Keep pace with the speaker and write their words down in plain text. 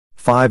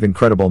5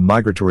 incredible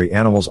migratory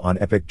animals on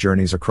epic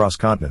journeys across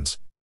continents.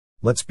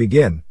 Let's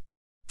begin.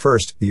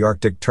 First, the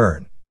Arctic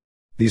Tern.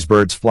 These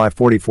birds fly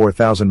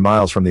 44,000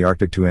 miles from the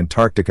Arctic to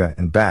Antarctica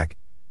and back,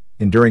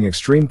 enduring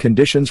extreme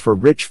conditions for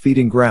rich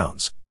feeding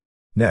grounds.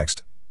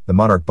 Next, the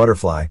Monarch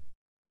Butterfly.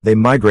 They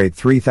migrate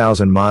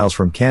 3,000 miles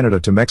from Canada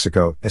to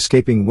Mexico,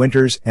 escaping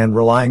winters and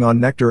relying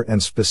on nectar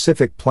and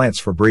specific plants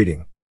for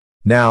breeding.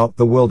 Now,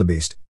 the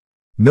Wildebeest.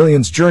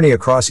 Millions journey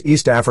across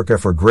East Africa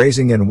for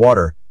grazing and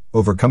water,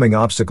 overcoming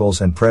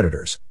obstacles and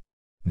predators.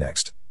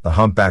 Next, the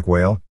Humpback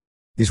Whale.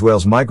 These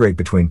whales migrate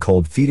between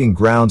cold feeding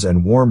grounds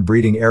and warm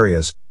breeding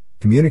areas,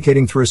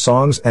 communicating through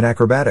songs and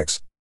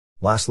acrobatics.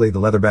 Lastly, the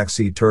Leatherback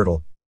Sea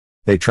Turtle.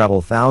 They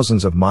travel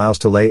thousands of miles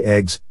to lay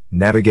eggs,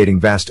 navigating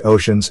vast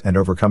oceans and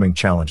overcoming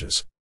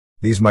challenges.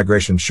 These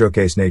migrations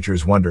showcase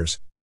nature's wonders.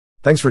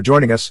 Thanks for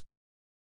joining us.